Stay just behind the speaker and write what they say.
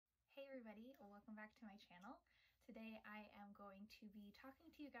everybody, welcome back to my channel. Today I am going to be talking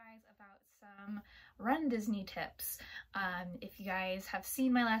to you guys about some Run Disney tips. If you guys have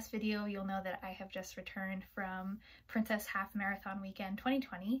seen my last video, you'll know that I have just returned from Princess Half Marathon Weekend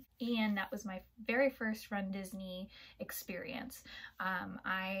 2020, and that was my very first Run Disney experience.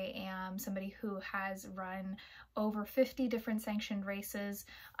 I am somebody who has run over 50 different sanctioned races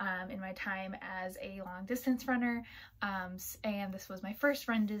in my time as a long distance runner, and this was my first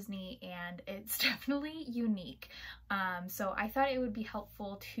Run Disney, and it's definitely unique. So I thought it would be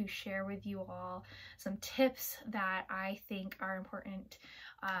helpful to share with you all some tips that I think are important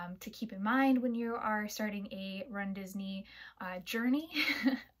to keep in mind when you are starting a Run Disney journey.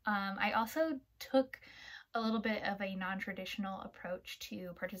 I also took a little bit of a non-traditional approach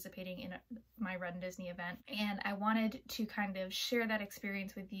to participating in my Run Disney event, and I wanted to kind of share that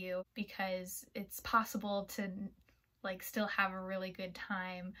experience with you because it's possible to still have a really good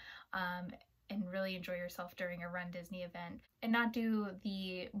time and really enjoy yourself during a Run Disney event and not do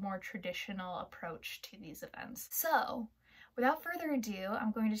the more traditional approach to these events. So without further ado,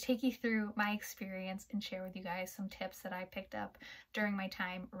 I'm going to take you through my experience and share with you guys some tips that I picked up during my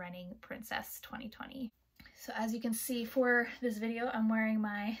time running Princess 2020. So as you can see for this video, I'm wearing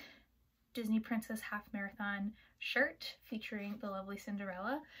my Disney Princess Half Marathon shirt featuring the lovely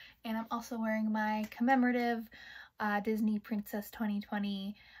Cinderella, and I'm also wearing my commemorative Disney Princess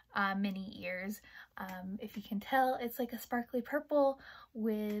 2020 mini ears. If you can tell, it's like a sparkly purple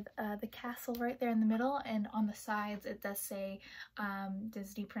with the castle right there in the middle, and on the sides it does say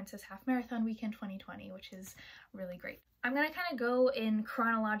Disney Princess Half Marathon Weekend 2020, which is really great. I'm gonna kind of go in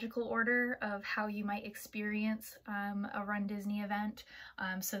chronological order of how you might experience a Run Disney event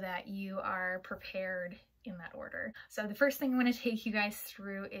so that you are prepared in that order. So the first thing I'm going to take you guys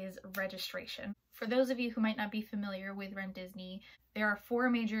through is registration. For those of you who might not be familiar with Run Disney, there are 4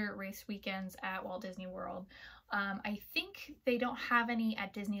 major race weekends at Walt Disney World. I think they don't have any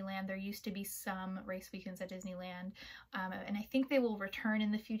at Disneyland. There used to be some race weekends at Disneyland, and I think they will return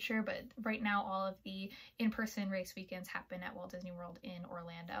in the future, but right now all of the in-person race weekends happen at Walt Disney World in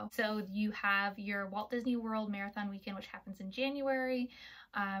Orlando. So you have your Walt Disney World Marathon Weekend, which happens in January,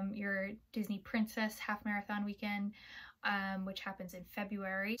 your Disney Princess Half Marathon Weekend, which happens in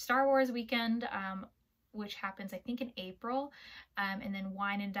February, Star Wars Weekend, which happens I think in April, and then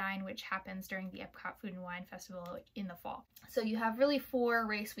Wine and Dine, which happens during the Epcot Food and Wine Festival in the fall. So you have really 4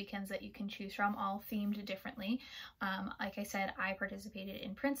 race weekends that you can choose from, all themed differently. Like I said, I participated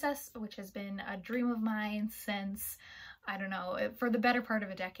in Princess, which has been a dream of mine since, I don't know, for the better part of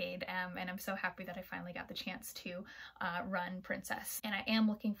a decade, and I'm so happy that I finally got the chance to run Princess. And I am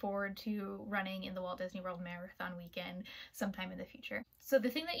looking forward to running in the Walt Disney World Marathon Weekend sometime in the future. So the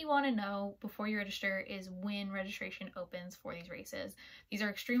thing that you want to know before you register is when registration opens for these races. These are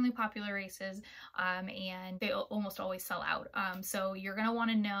extremely popular races, and they almost always sell out. So you're going to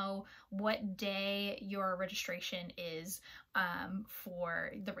want to know what day your registration is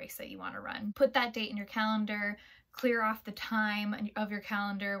for the race that you want to run. Put that date in your calendar. Clear off the time of your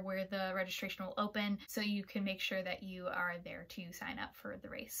calendar where the registration will open so you can make sure that you are there to sign up for the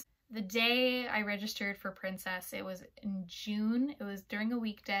race. The day I registered for Princess, it was in June. It was during a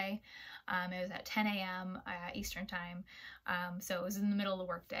weekday. It was at 10 a.m. Eastern time. So it was in the middle of the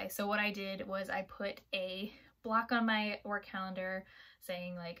workday. So what I did was I put a block on my work calendar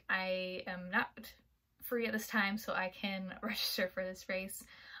saying I am not free at this time so I can register for this race.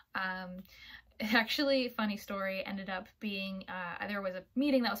 Actually, funny story, ended up being, there was a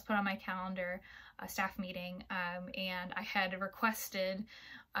meeting that was put on my calendar, a staff meeting, and I had requested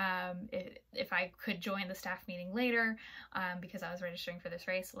if I could join the staff meeting later because I was registering for this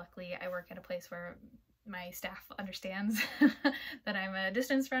race. Luckily, I work at a place where my staff understands that I'm a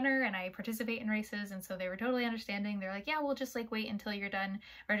distance runner and I participate in races, and so they were totally understanding. They're like, yeah, we'll just wait until you're done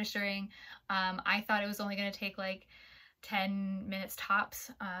registering. I thought it was only going to take 10 minutes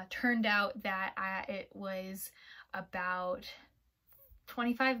tops. Turned out that it was about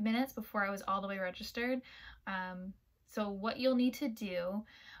 25 minutes before I was all the way registered. So what you'll need to do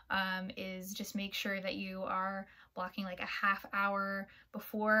is just make sure that you are blocking a half hour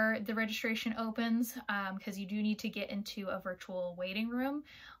before the registration opens, because you do need to get into a virtual waiting room.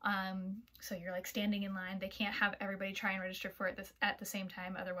 So you're standing in line. They can't have everybody try and register for it at the same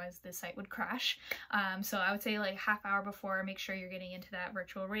time, otherwise the site would crash. So I would say half hour before, make sure you're getting into that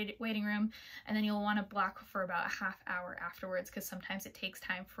virtual waiting room, and then you'll want to block for about a half hour afterwards, because sometimes it takes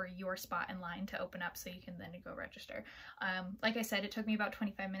time for your spot in line to open up so you can then go register. Like I said, it took me about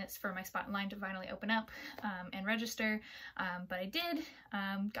 25 minutes for my spot in line to finally open up and register, but I did,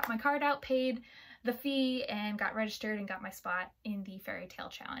 got my card out, paid, the fee and got registered and got my spot in the Fairy Tale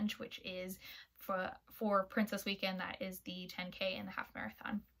Challenge, which is for Princess Weekend. That is the 10K and the half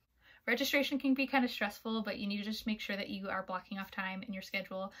marathon. Registration can be kind of stressful, but you need to just make sure that you are blocking off time in your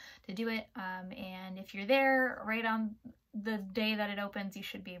schedule to do it. And if you're there right on the day that it opens, you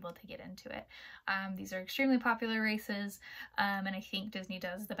should be able to get into it. These are extremely popular races, and I think Disney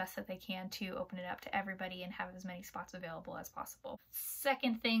does the best that they can to open it up to everybody and have as many spots available as possible.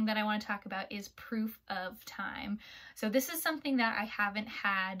 Second thing that I want to talk about is proof of time. So this is something that I haven't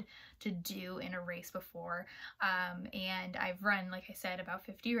had to do in a race before, and I've run, like I said, about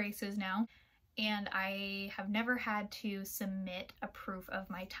 50 races now. And I have never had to submit a proof of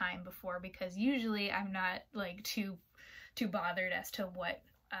my time before, because usually I'm not like too bothered as to what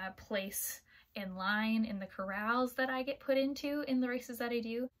place in line in the corrals that I get put into in the races that I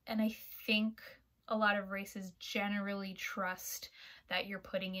do. And I think a lot of races generally trust that you're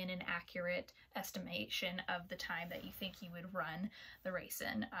putting in an accurate estimation of the time that you think you would run the race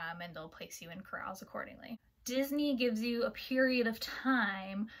in, and they'll place you in corrals accordingly. Disney gives you a period of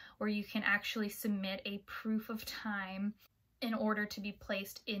time where you can actually submit a proof of time in order to be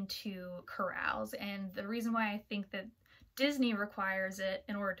placed into corrals. And the reason why I think that Disney requires it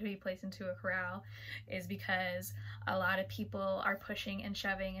in order to be placed into a corral is because a lot of people are pushing and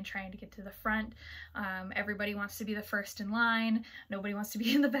shoving and trying to get to the front. Everybody wants to be the first in line. Nobody wants to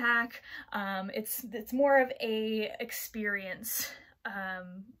be in the back. It's more of a experience,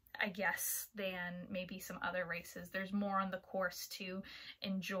 I guess, than maybe some other races. There's more on the course to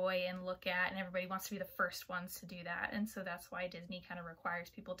enjoy and look at, and everybody wants to be the first ones to do that. And so that's why Disney kind of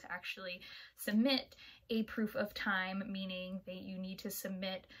requires people to actually submit a proof of time, meaning that you need to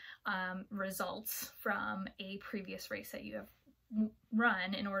submit results from a previous race that you have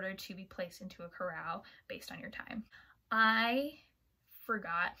run in order to be placed into a corral based on your time. I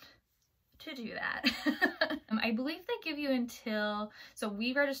forgot to do that. I believe they give you until, so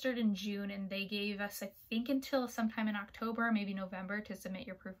we registered in June and they gave us, I think, until sometime in October, maybe November, to submit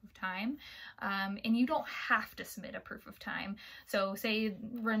your proof of time. And you don't have to submit a proof of time. So say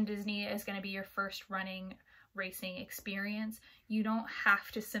runDisney is going to be your first racing experience, you don't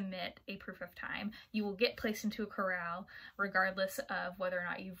have to submit a proof of time. You will get placed into a corral regardless of whether or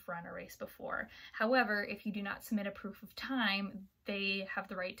not you've run a race before. However, if you do not submit a proof of time, they have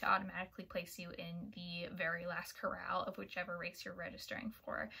the right to automatically place you in the very last corral of whichever race you're registering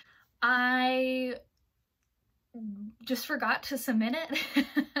for. I just forgot to submit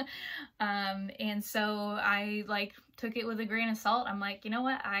it. And so I took it with a grain of salt. I'm like, you know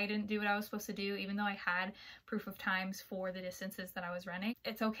what? I didn't do what I was supposed to do, even though I had proof of times for the distances that I was running.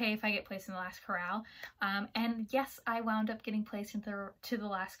 It's okay if I get placed in the last corral. And yes, I wound up getting placed to the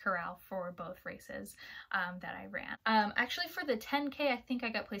last corral for both races that I ran. Actually, for the 10K, I think I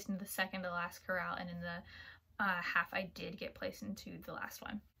got placed into the second to last corral, and in the half I did get placed into the last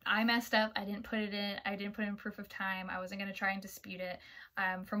one. I messed up. I didn't put in proof of time. I wasn't going to try and dispute it.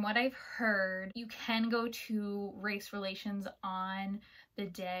 From what I've heard, you can go to race relations on the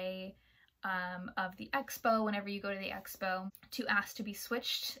day of the expo, whenever you go to the expo, to ask to be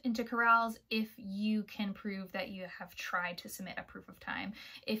switched into corrals if you can prove that you have tried to submit a proof of time.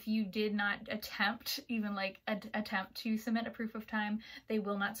 If you did not attempt to submit a proof of time, they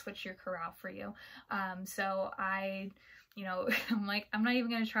will not switch your corral for you. So I'm like, I'm not even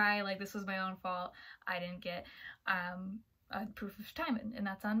gonna try, this was my own fault. I didn't get a proof of time, and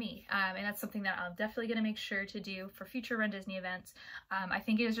that's on me. And that's something that I'm definitely gonna make sure to do for future runDisney events. I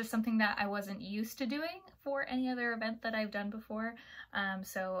think it was just something that I wasn't used to doing for any other event that I've done before.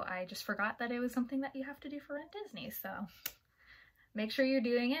 So I just forgot that it was something that you have to do for runDisney. So make sure you're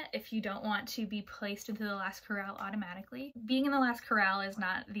doing it if you don't want to be placed into the last corral automatically. Being in the last corral is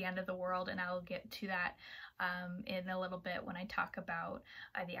not the end of the world, and I will get to that in a little bit when I talk about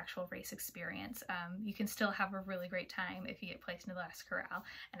the actual race experience. You can still have a really great time if you get placed into the last corral,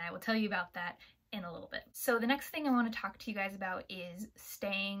 and I will tell you about that in a little bit. So the next thing I want to talk to you guys about is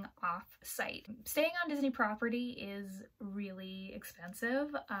staying off site. Staying on Disney property is really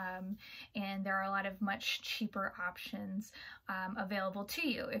expensive, and there are a lot of much cheaper options available to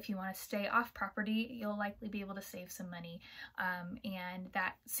you. If you want to stay off property, you'll likely be able to save some money, and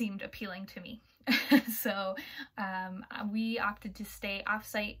that seemed appealing to me. So we opted to stay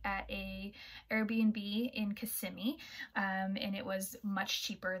off-site at a Airbnb in Kissimmee, and it was much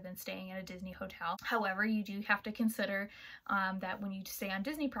cheaper than staying at a Disney hotel. However, you do have to consider that when you stay on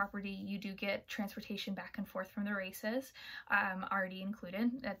Disney property, you do get transportation back and forth from the races already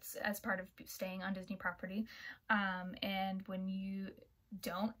included. That's as part of staying on Disney property. And when you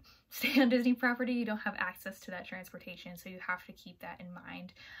don't stay on Disney property, you don't have access to that transportation, so you have to keep that in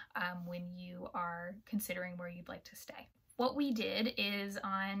mind when you are considering where you'd like to stay. What we did is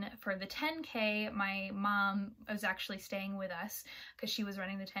for the 10K, my mom was actually staying with us because she was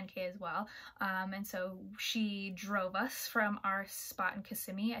running the 10K as well. And so she drove us from our spot in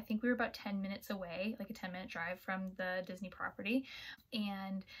Kissimmee. I think we were about 10 minutes away, like a 10-minute drive from the Disney property.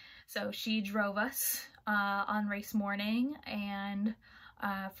 And so she drove us on race morning and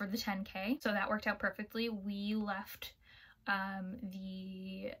for the 10K. So that worked out perfectly. We left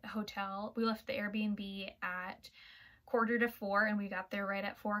the hotel, we left the Airbnb at 3:45, and we got there right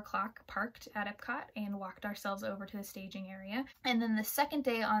at 4 o'clock, parked at Epcot, and walked ourselves over to the staging area. And then the second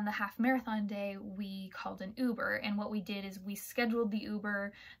day, on the half marathon day, we called an Uber, and what we did is we scheduled the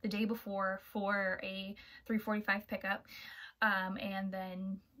Uber the day before for a 3:45 pickup, and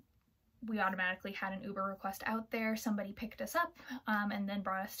then we automatically had an Uber request out there. Somebody picked us up and then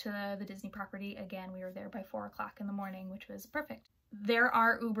brought us to the Disney property. Again, we were there by 4 o'clock in the morning, which was perfect. There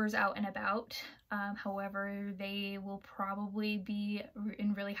are Ubers out and about, however, they will probably be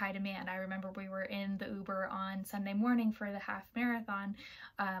in really high demand. I remember we were in the Uber on Sunday morning for the half marathon,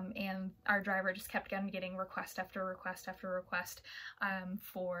 and our driver just kept on getting request after request after request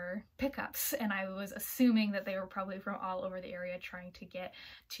for pickups, and I was assuming that they were probably from all over the area trying to get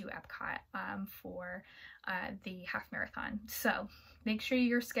to Epcot for the half marathon. So make sure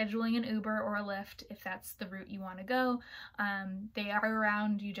you're scheduling an Uber or a Lyft if that's the route you want to go. They are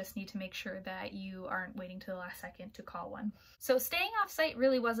around, you just need to make sure that you aren't waiting to the last second to call one. So staying off site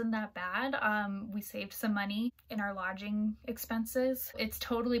really wasn't that bad. We saved some money in our lodging expenses. It's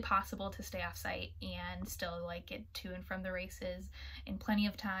totally possible to stay off site and still like get to and from the races in plenty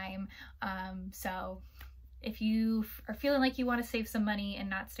of time. So if you are feeling like you want to save some money and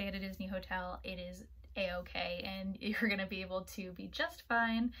not stay at a Disney hotel, it is a-okay, and you're gonna be able to be just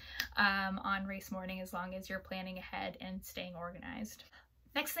fine on race morning as long as you're planning ahead and staying organized.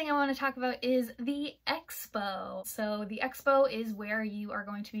 Next thing I want to talk about is the expo. So the expo is where you are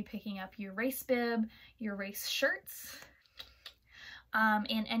going to be picking up your race bib, your race shirts,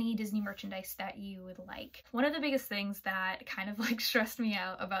 and any Disney merchandise that you would like. One of the biggest things that kind of like stressed me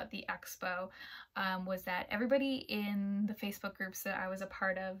out about the expo was that everybody in the Facebook groups that I was a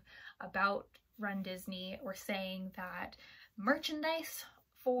part of about Run Disney were saying that merchandise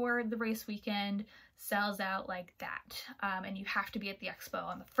for the race weekend sells out like that, and you have to be at the expo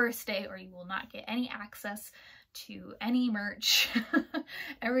on the first day or you will not get any access to any merch.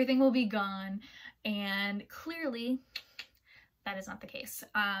 Everything will be gone, and clearly that is not the case.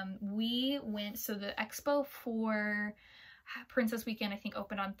 We went, so the expo for Princess Weekend I think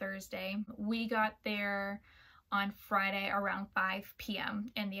opened on Thursday. We got there on Friday around 5 p.m.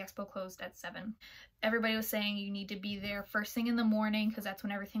 and the expo closed at 7. Everybody was saying you need to be there first thing in the morning because that's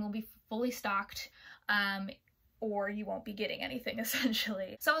when everything will be fully stocked, or you won't be getting anything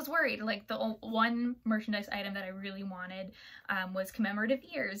essentially. So I was worried. Like the one merchandise item that I really wanted was commemorative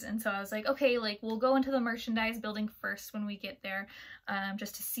ears, and so I was like, okay, like we'll go into the merchandise building first when we get there,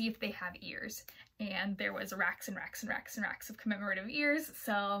 just to see if they have ears. And there was racks and racks and racks and racks of commemorative ears,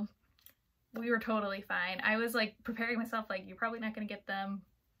 so we were totally fine. I was like preparing myself like, you're probably not gonna get them.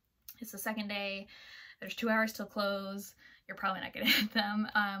 It's the second day. There's 2 hours till close. You're probably not gonna get them.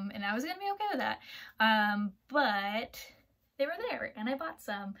 And I was gonna be okay with that. But they were there and I bought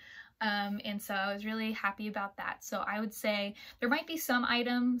some. And so I was really happy about that. So I would say there might be some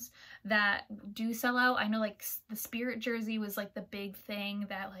items that do sell out. I know like the Spirit jersey was like the big thing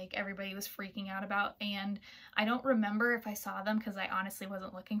that like everybody was freaking out about, and I don't remember if I saw them because I honestly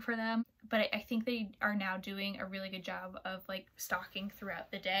wasn't looking for them, but I think they are now doing a really good job of like stocking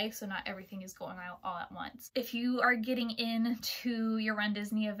throughout the day, so not everything is going out all at once. If you are getting into your Run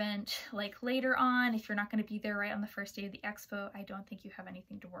Disney event like later on, if you're not going to be there right on the first day of the expo, I don't think you have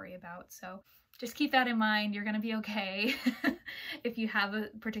anything to worry about. So just keep that in mind. You're going to be okay. If you have a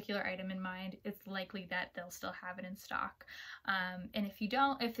particular item in mind, it's likely that they'll still have it in stock. And if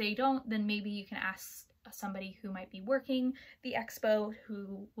they don't, then maybe you can ask somebody who might be working the expo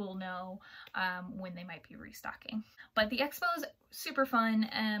who will know when they might be restocking. But the expo is super fun.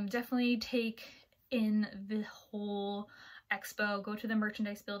 Definitely take in the whole expo. Go to the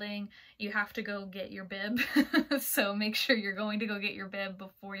merchandise building. You have to go get your bib. So make sure you're going to go get your bib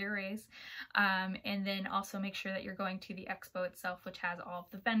before your race. And then also make sure that you're going to the expo itself, which has all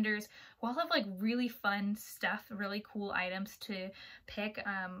of the vendors who all have like really fun stuff, really cool items to pick.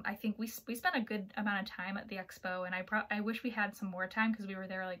 I think we spent a good amount of time at the expo, and I wish we had some more time because we were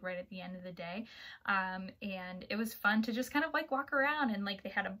there like right at the end of the day. And it was fun to just kind of like walk around, and like they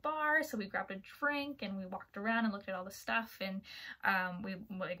had a bar, so we grabbed a drink and we walked around and looked at all the stuff. and we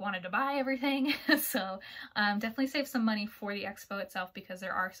like wanted to buy everything. So definitely save some money for the expo itself, because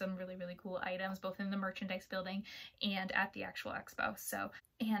there are some really, really cool items both in the merchandise building and at the actual expo. So,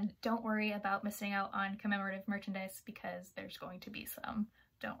 and don't worry about missing out on commemorative merchandise, because there's going to be some.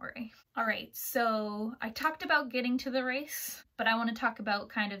 Don't worry. All right, so I talked about getting to the race, but I want to talk about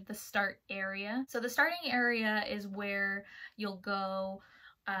kind of the start area. So the starting area is where you'll go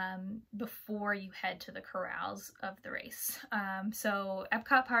before you head to the corrals of the race. So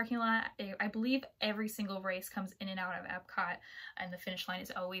Epcot parking lot, I believe every single race comes in and out of Epcot, and the finish line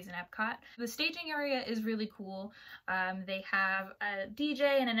is always in Epcot. The staging area is really cool. They have a DJ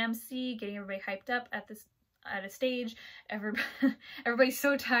and an MC getting everybody hyped up at a stage. Everybody's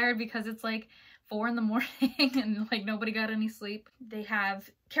so tired because it's like 4 in the morning and like nobody got any sleep. They have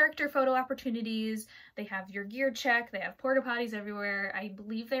character photo opportunities, they have your gear check, they have porta potties everywhere. I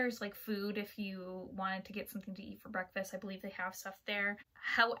believe there's like food if you wanted to get something to eat for breakfast. I believe they have stuff there.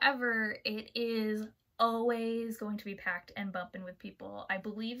 However, it is always going to be packed and bumping with people. I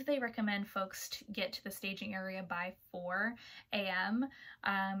believe they recommend folks to get to the staging area by 4 a.m.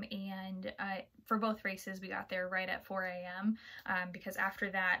 And for both races, we got there right at 4 a.m. Because after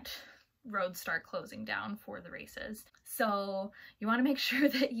that, roads start closing down for the races. So you want to make sure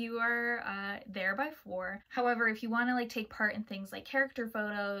that you are there by 4. However, if you want to like take part in things like character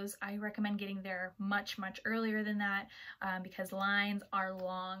photos, I recommend getting there much, much earlier than that, because lines are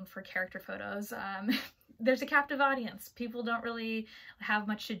long for character photos. There's a captive audience. People don't really have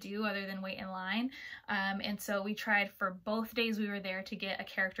much to do other than wait in line. And so we tried for both days we were there to get a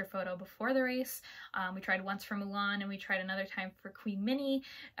character photo before the race. We tried once for Mulan, and we tried another time for Queen Minnie.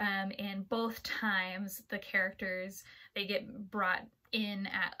 And both times the characters, they get brought in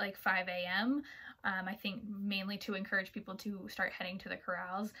at like 5 a.m. I think mainly to encourage people to start heading to the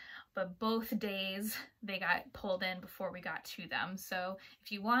corrals, but both days they got pulled in before we got to them. So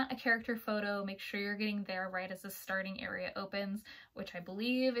if you want a character photo, make sure you're getting there right as the starting area opens, which I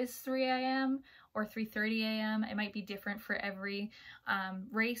believe is 3 a.m. or 3:30 a.m. It might be different for every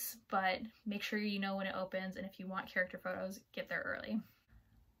race, but make sure you know when it opens, and if you want character photos, get there early.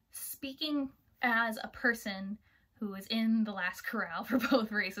 Speaking as a person who was in the last corral for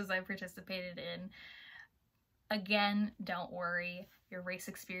both races I participated in, again, don't worry, your race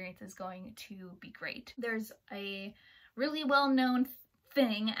experience is going to be great. There's a really well-known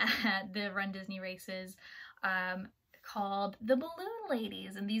thing at the Run Disney races called the Balloon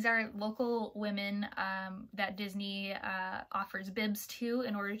Ladies, and these are local women that Disney offers bibs to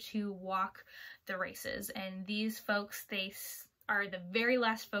in order to walk the races. And these folks, they are the very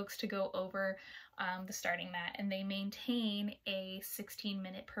last folks to go over the starting mat, and they maintain a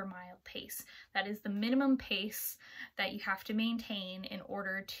 16-minute per mile pace. That is the minimum pace that you have to maintain in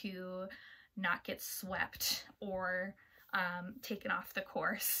order to not get swept or taken off the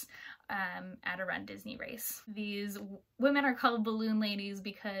course at a Run Disney race. These women are called Balloon Ladies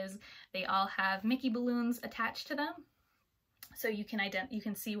because they all have Mickey balloons attached to them, so you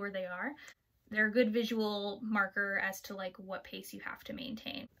can see where they are. They're a good visual marker as to like what pace you have to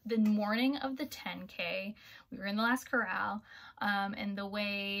maintain. The morning of the 10K, we were in the last corral, and the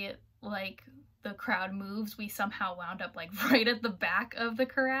way like the crowd moves, we somehow wound up like right at the back of the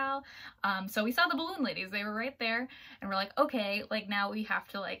corral. So we saw the Balloon Ladies, they were right there, and we're like, okay, like now we have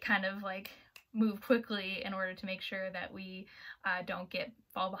to like kind of like move quickly in order to make sure that we don't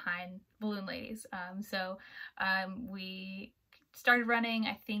fall behind Balloon Ladies. So we started running.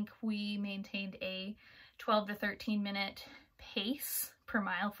 I think we maintained a 12 to 13 minute pace per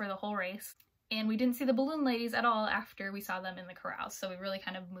mile for the whole race. And we didn't see the Balloon Ladies at all after we saw them in the corrals, so we really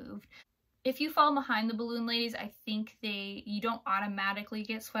kind of moved. If you fall behind the Balloon Ladies, I think you don't automatically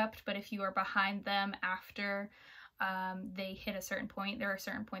get swept, but if you are behind them after they hit a certain point, there are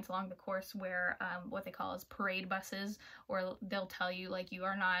certain points along the course where what they call is parade buses, or they'll tell you like you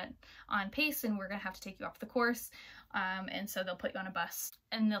are not on pace and we're gonna have to take you off the course. And so they'll put you on a bus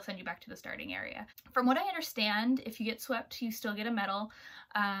and they'll send you back to the starting area. From what I understand, if you get swept, you still get a medal.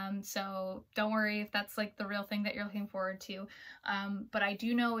 So don't worry if that's like the real thing that you're looking forward to. But I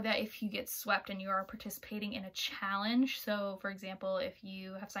do know that if you get swept and you are participating in a challenge, so for example, if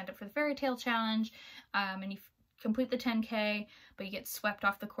you have signed up for the Fairy Tale Challenge and you complete the 10K, but you get swept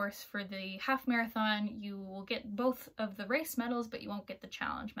off the course for the half marathon, you will get both of the race medals, but you won't get the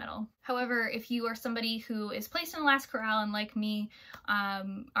challenge medal. However, if you are somebody who is placed in the last corral and like me,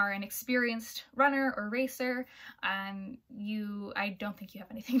 are an experienced runner or racer, I don't think you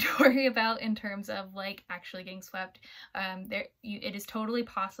have anything to worry about in terms of like actually getting swept. It is totally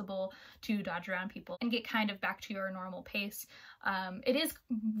possible to dodge around people and get kind of back to your normal pace. It is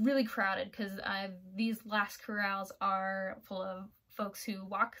really crowded because these last corrals are full of folks who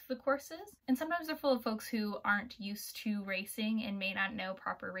walk the courses, and sometimes they're full of folks who aren't used to racing and may not know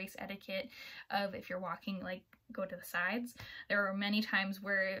proper race etiquette of if you're walking, like, go to the sides. There were many times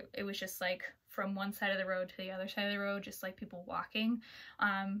where it was just like from one side of the road to the other side of the road, just like people walking.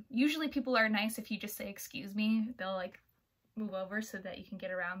 Usually people are nice if you just say excuse me, they'll like move over so that you can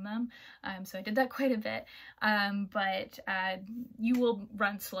get around them. So I did that quite a bit, but you will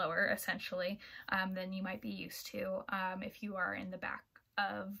run slower essentially than you might be used to if you are in the back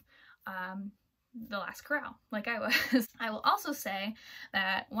of the last corral like I was. I will also say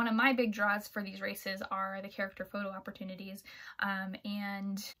that one of my big draws for these races are the character photo opportunities,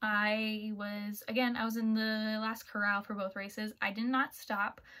 and I was in the last corral for both races. I did not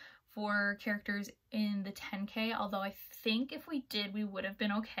stop for characters in the 10K, although I think if we did, we would have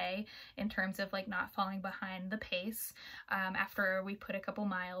been okay in terms of like not falling behind the pace after we put a couple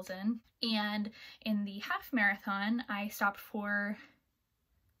miles in. And in the half marathon, I stopped for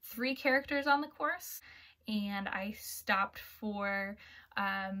 3 characters on the course, and I stopped for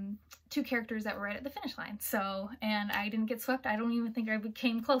 2 characters that were right at the finish line. So, and I didn't get swept. I don't even think I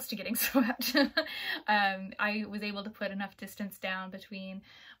came close to getting swept. I was able to put enough distance down between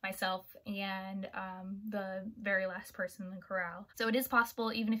myself and the very last person in the corral. So it is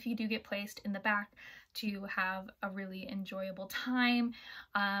possible, even if you do get placed in the back, to have a really enjoyable time.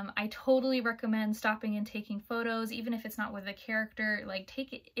 I totally recommend stopping and taking photos, even if it's not with a character. Like,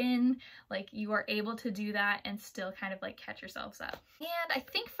 take it in, like you are able to do that and still kind of like catch yourselves up. And I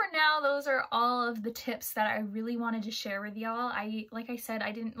think for now, those are all of the tips that I really wanted to share with y'all. Like I said,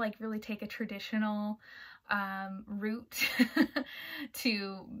 I didn't like really take a traditional route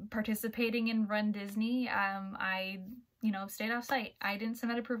to participating in runDisney. I stayed off site. I didn't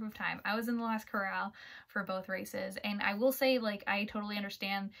submit a proof of time. I was in the last corral for both races, and I will say, like, I totally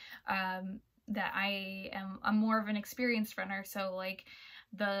understand that I'm more of an experienced runner, so like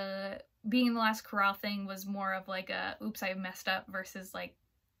the being in the last corral thing was more of like a oops, I messed up versus like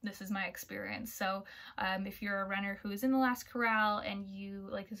this is my experience. So if you're a runner who's in the last corral and you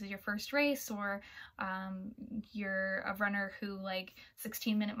like this is your first race, or you're a runner who like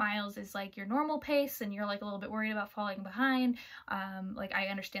 16-minute miles is like your normal pace and you're like a little bit worried about falling behind, like I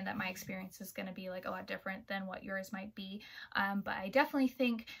understand that my experience is going to be like a lot different than what yours might be, but I definitely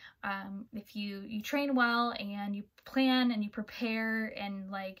think if you train well and you plan and you prepare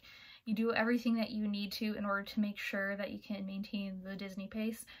and like you do everything that you need to in order to make sure that you can maintain the Disney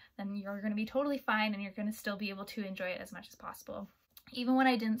pace, then you're going to be totally fine and you're going to still be able to enjoy it as much as possible. Even when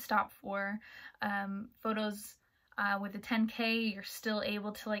I didn't stop for photos with the 10K, you're still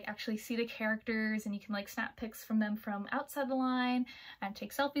able to like actually see the characters, and you can like snap pics from them from outside the line and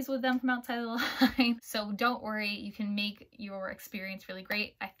take selfies with them from outside the line. So don't worry, you can make your experience really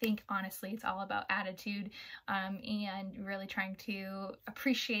great. I think honestly it's all about attitude and really trying to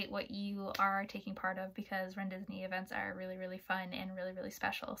appreciate what you are taking part of, because runDisney events are really, really fun and really, really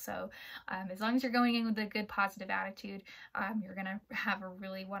special. So as long as you're going in with a good positive attitude, you're gonna have a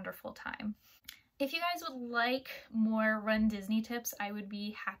really wonderful time. If you guys would like more runDisney tips, I would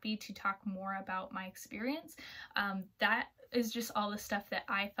be happy to talk more about my experience. That is just all the stuff that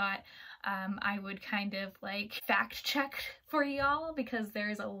I thought I would kind of like fact check for y'all, because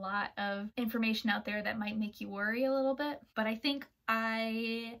there's a lot of information out there that might make you worry a little bit. But I think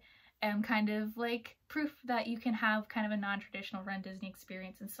I am kind of like proof that you can have kind of a non-traditional runDisney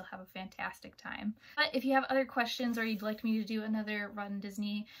experience and still have a fantastic time. But if you have other questions or you'd like me to do another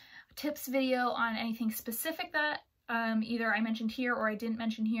runDisney tips video on anything specific that either I mentioned here or I didn't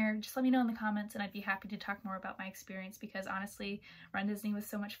mention here, just let me know in the comments and I'd be happy to talk more about my experience, because honestly, runDisney was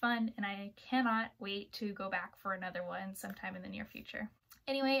so much fun and I cannot wait to go back for another one sometime in the near future.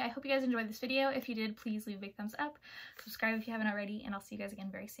 Anyway, I hope you guys enjoyed this video. If you did, please leave a big thumbs up, subscribe if you haven't already, and I'll see you guys again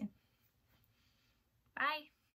very soon. Bye!